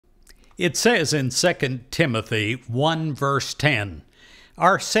It says in 2 Timothy 1 verse 10,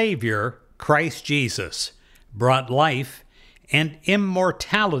 "Our Savior, Christ Jesus, brought life and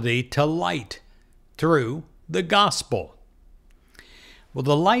immortality to light through the gospel." Well,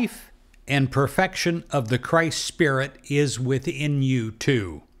 the life and perfection of the Christ Spirit is within you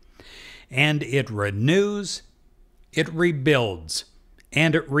too. And it renews, it rebuilds,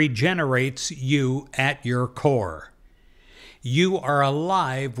 and it regenerates you at your core. You are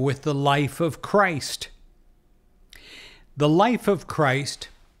alive with the life of Christ. The life of Christ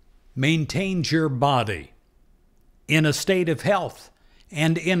maintains your body in a state of health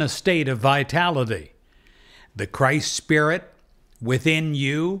and in a state of vitality. The Christ Spirit within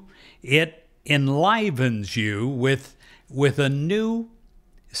you, it enlivens you with a new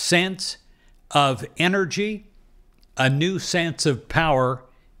sense of energy, a new sense of power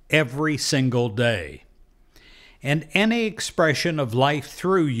every single day. And any expression of life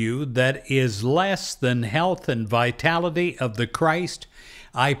through you that is less than health and vitality of the Christ,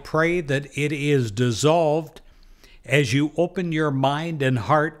 I pray that it is dissolved as you open your mind and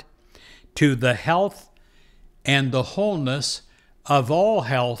heart to the health and the wholeness of all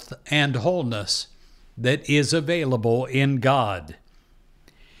health and wholeness that is available in God.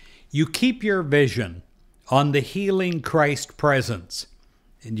 You keep your vision on the healing Christ presence,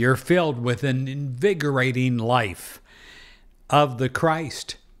 and you're filled with an invigorating life of the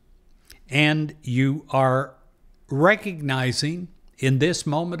Christ. And you are recognizing in this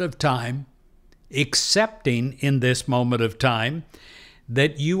moment of time, accepting in this moment of time,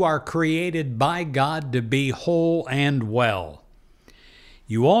 that you are created by God to be whole and well.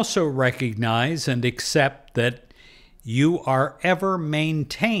 You also recognize and accept that you are ever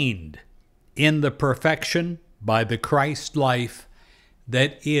maintained in the perfection by the Christ life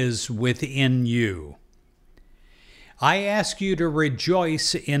that is within you. I ask you to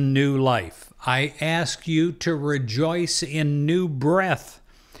rejoice in new life. I ask you to rejoice in new breath.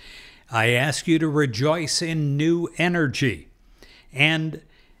 I ask you to rejoice in new energy, and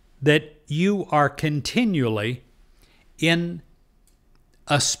that you are continually in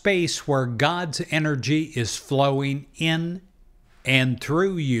a space where God's energy is flowing in and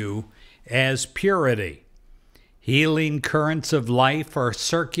through you as purity. Healing currents of life are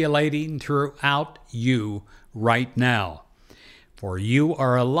circulating throughout you right now, for you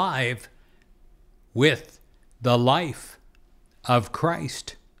are alive with the life of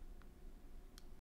Christ.